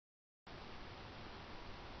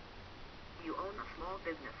small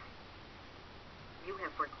business. You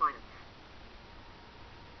have 4 clients.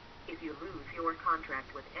 If you lose your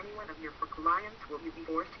contract with any one of your 4 clients, will you be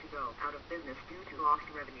forced to go out of business due to lost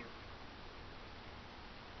revenue?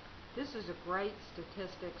 This is a great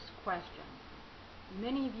statistics question.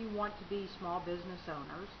 Many of you want to be small business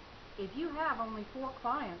owners. If you have only 4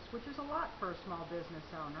 clients, which is a lot for a small business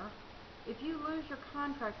owner, if you lose your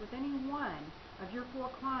contract with any one of your 4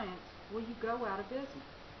 clients, will you go out of business?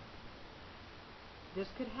 This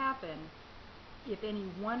could happen if any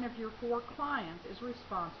one of your 4 clients is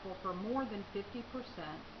responsible for more than 50%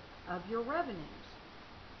 of your revenues.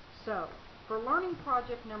 So, for learning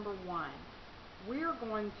project number 1, we're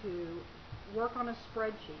going to work on a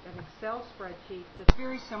spreadsheet, an Excel spreadsheet that's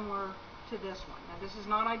very similar to this one. Now, this is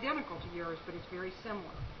not identical to yours, but it's very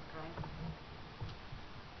similar, okay?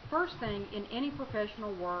 First thing, in any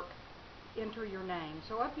professional work, enter your name.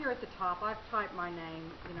 So up here at the top, I've typed my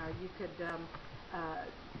name. You know, you could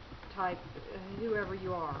type whoever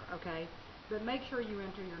you are, okay? But make sure you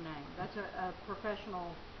enter your name. That's a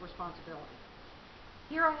professional responsibility.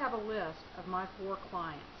 Here I have a list of my 4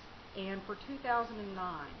 clients. And for 2009,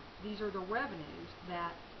 these are the revenues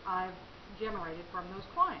that I've generated from those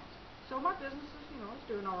clients. So my business is, it's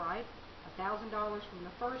doing all right. $1,000 from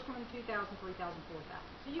the first one, $2,000, $3,000, $4,000.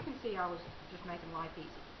 So you can see I was just making life easy.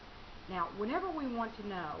 Now, whenever we want to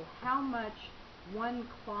know how much one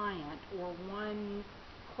client or one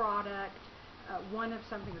product, one of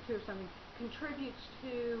something or 2 of something, contributes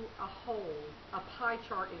to a whole, a pie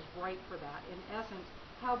chart is great for that. In essence,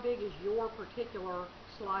 how big is your particular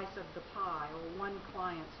slice of the pie, or one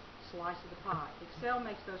client's slice of the pie? Excel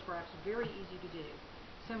makes those graphs very easy to do.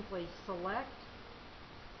 Simply select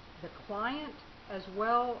the client as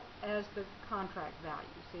well as the contract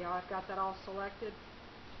value. See how I've got that all selected?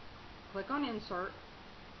 Click on Insert,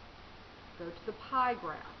 go to the pie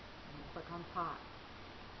graph, and click on Pie.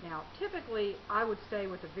 Now, typically, I would stay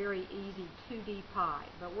with a very easy 2D pie,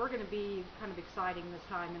 but we're going to be kind of exciting this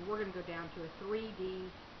time, and we're going to go down to a 3D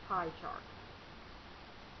pie chart.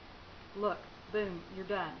 Look, boom, you're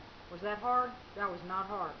done. Was that hard? That was not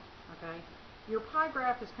hard, okay? Your pie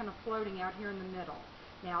graph is kind of floating out here in the middle.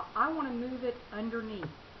 Now, I want to move it underneath,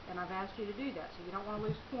 and I've asked you to do that, so you don't want to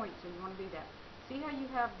lose points, so you want to do that. See how you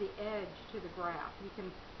have the edge to the graph? You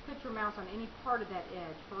can put your mouse on any part of that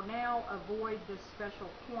edge. For now, avoid this special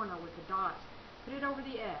corner with the dots. Put it over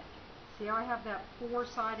the edge. See how I have that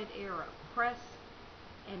 4-sided arrow? Press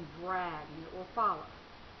and drag, and it will follow.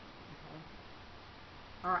 Okay.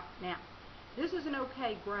 All right, now, this is an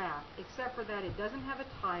okay graph, except for that it doesn't have a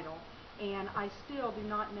title, and I still do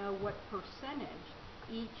not know what percentage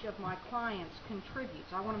each of my clients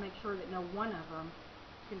contributes. I want to make sure that no one of them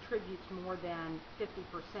contributes more than 50%.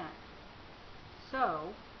 So,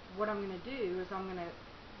 what I'm going to do is I'm going to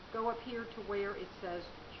go up here to where it says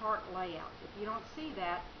Chart Layout. If you don't see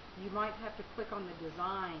that, you might have to click on the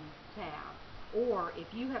Design tab. Or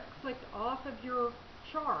if you have clicked off of your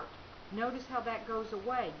chart, notice how that goes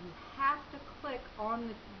away. You have to click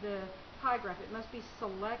on the pie graph. It must be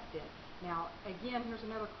selected. Now, again, here's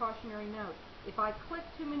another cautionary note. If I click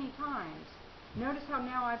too many times, notice how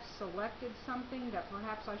now I've selected something that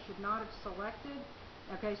perhaps I should not have selected.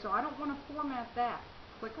 Okay, so I don't want to format that.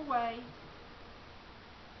 Click away.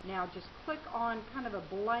 Now just click on kind of a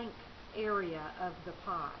blank area of the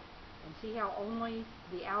pie. And see how only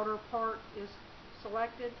the outer part is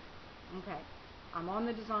selected? Okay, I'm on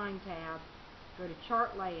the Design tab. Go to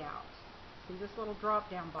Chart Layouts. See this little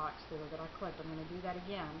drop-down box there that I clicked? I'm going to do that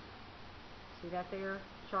again. See that there?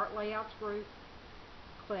 Chart Layouts group.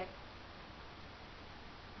 Click.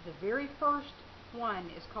 The very first one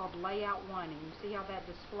is called Layout 1, and you see how that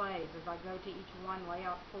displays as I go to each one.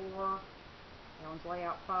 Layout 4, that one's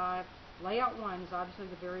Layout 5. Layout 1 is obviously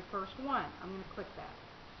the very first one. I'm going to click that.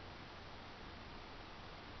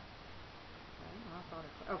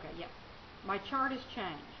 Okay, yeah. My chart has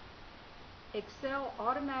changed. Excel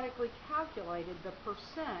automatically calculated the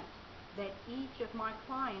percent that each of my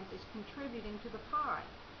clients is contributing to the pie.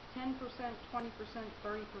 10%, 20%, 30%,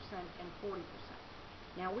 and 40%.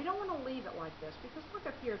 Now, we don't want to leave it like this, because look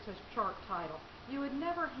up here, it says Chart Title. You would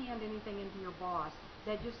never hand anything into your boss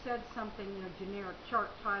that just said something, generic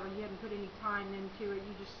Chart Title. You hadn't put any time into it.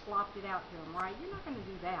 You just slopped it out to them, right? You're not going to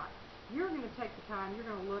do that. You're going to take the time. You're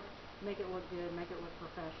going to make it look good, make it look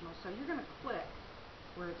professional. So you're going to click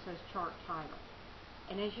where it says Chart Title.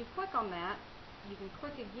 And as you click on that, you can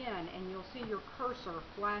click again, and you'll see your cursor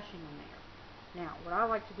flashing in there. Now, what I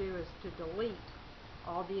like to do is to delete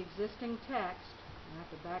all the existing text. I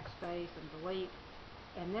have to backspace and delete,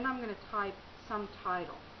 and then I'm going to type some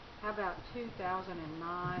title. How about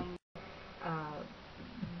 2009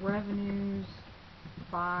 revenues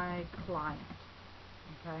by client.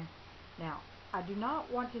 Okay. Now, I do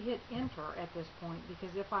not want to hit enter at this point,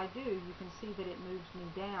 because if I do, you can see that it moves me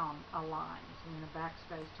down a line. So I'm going to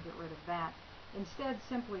backspace to get rid of that. Instead,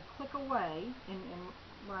 simply click away, and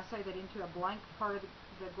when I say that, into a blank part of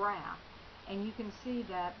the graph, and you can see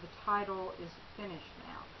that the title is finished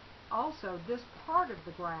now. Also, this part of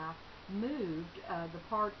the graph moved, the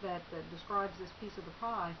part that describes this piece of the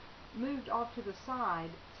pie, moved off to the side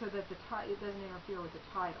so that it doesn't interfere with the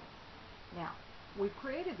title. Now, we've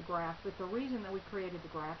created the graph, but the reason that we created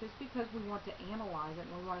the graph is because we want to analyze it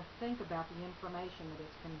and we want to think about the information that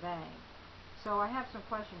it's conveying. So I have some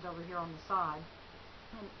questions over here on the side.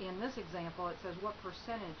 In this example, it says what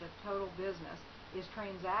percentage of total business is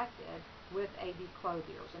transacted with A.B.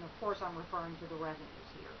 Clothiers, and of course I'm referring to the revenues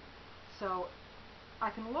here. So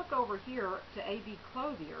I can look over here to A.B.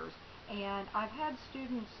 Clothiers, and I've had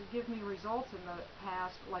students give me results in the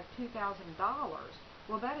past like $2,000.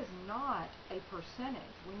 Well, that is not a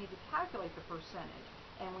percentage. We need to calculate the percentage,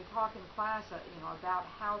 and we talk in class about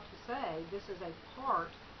how to say this is a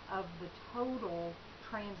part of the total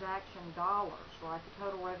transaction dollars, right? The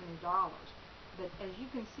total revenue dollars. But as you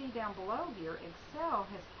can see down below here, Excel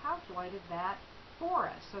has calculated that for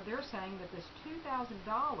us. So they're saying that this $2,000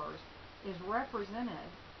 is represented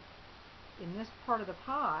in this part of the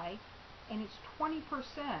pie, and it's 20%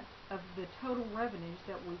 of the total revenues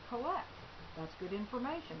that we collect. That's good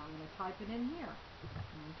information. I'm going to type it in here.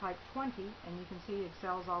 I'm going to type 20, and you can see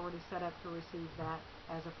Excel's already set up to receive that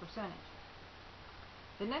as a percentage.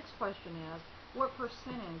 The next question is, what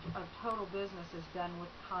percentage of total business is done with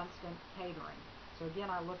Constant Catering? So again,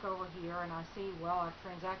 I look over here and I see, well, I've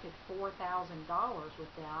transacted $4,000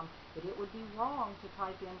 with them, but it would be wrong to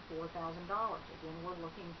type in $4,000. Again, we're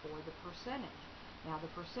looking for the percentage. Now, the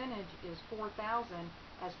percentage is 4,000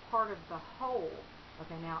 as part of the whole.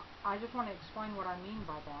 Okay, now, I just want to explain what I mean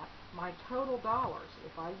by that. My total dollars,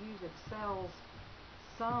 if I use Excel's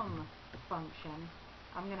sum function,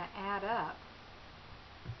 I'm going to add up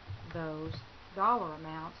those dollar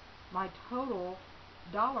amounts. My total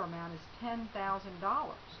dollar amount is $10,000.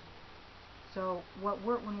 So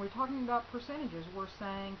when we're talking about percentages, we're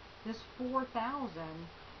saying this 4,000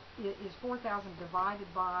 is 4,000 divided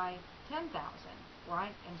by 10,000,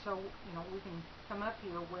 right? And so we can come up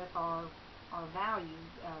here with our value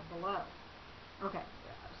below. Okay,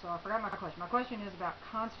 so I forgot my question. My question is about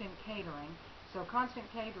Constant Catering. So Constant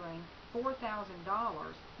Catering, $4,000,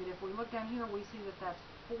 but if we look down here, we see that that's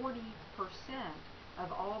 40%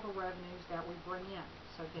 of all the revenues that we bring in.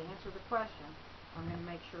 So to answer the question, I'm going to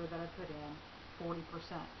make sure that I put in 40%.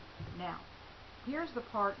 Now, here's the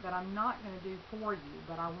part that I'm not going to do for you,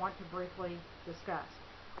 but I want to briefly discuss.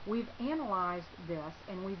 We've analyzed this,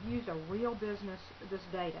 and we've used a real business, this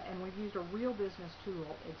data, and we've used a real business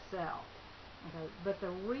tool, Excel. Okay, but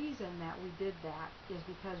the reason that we did that is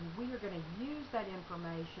because we are going to use that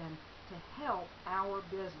information to help our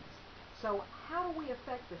business. So how do we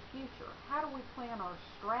affect the future? How do we plan our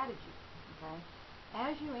strategy? Okay,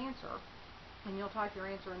 as you answer, and you'll type your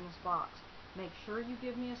answer in this box, make sure you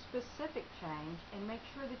give me a specific change, and make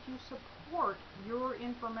sure that you support your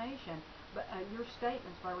information, your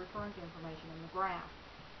statements, by referring to information in the graph.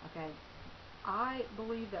 Okay, I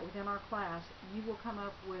believe that within our class, you will come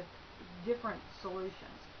up with different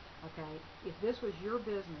solutions. Okay, if this was your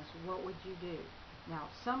business, what would you do? Now,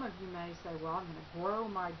 some of you may say, well, I'm going to grow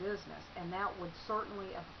my business, and that would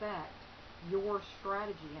certainly affect your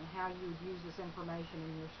strategy and how you would use this information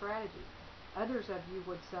in your strategy. Others of you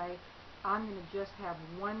would say, I'm going to just have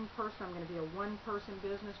one person, I'm going to be a one-person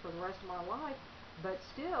business for the rest of my life, but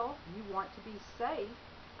still, you want to be safe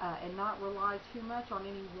and not rely too much on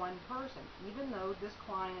any one person. Even though this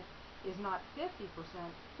client is not 50%,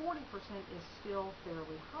 40% is still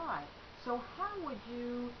fairly high. So how would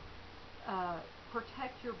you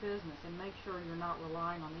protect your business and make sure you're not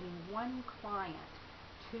relying on any one client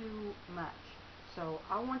too much? So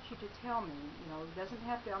I want you to tell me, it doesn't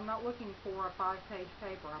have to, I'm not looking for a 5-page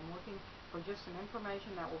paper. I'm looking for just some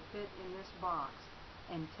information that will fit in this box,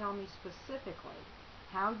 and tell me specifically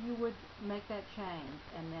how you would make that change,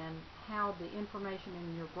 and then how the information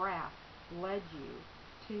in your graph led you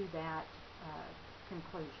to that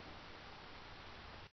conclusion.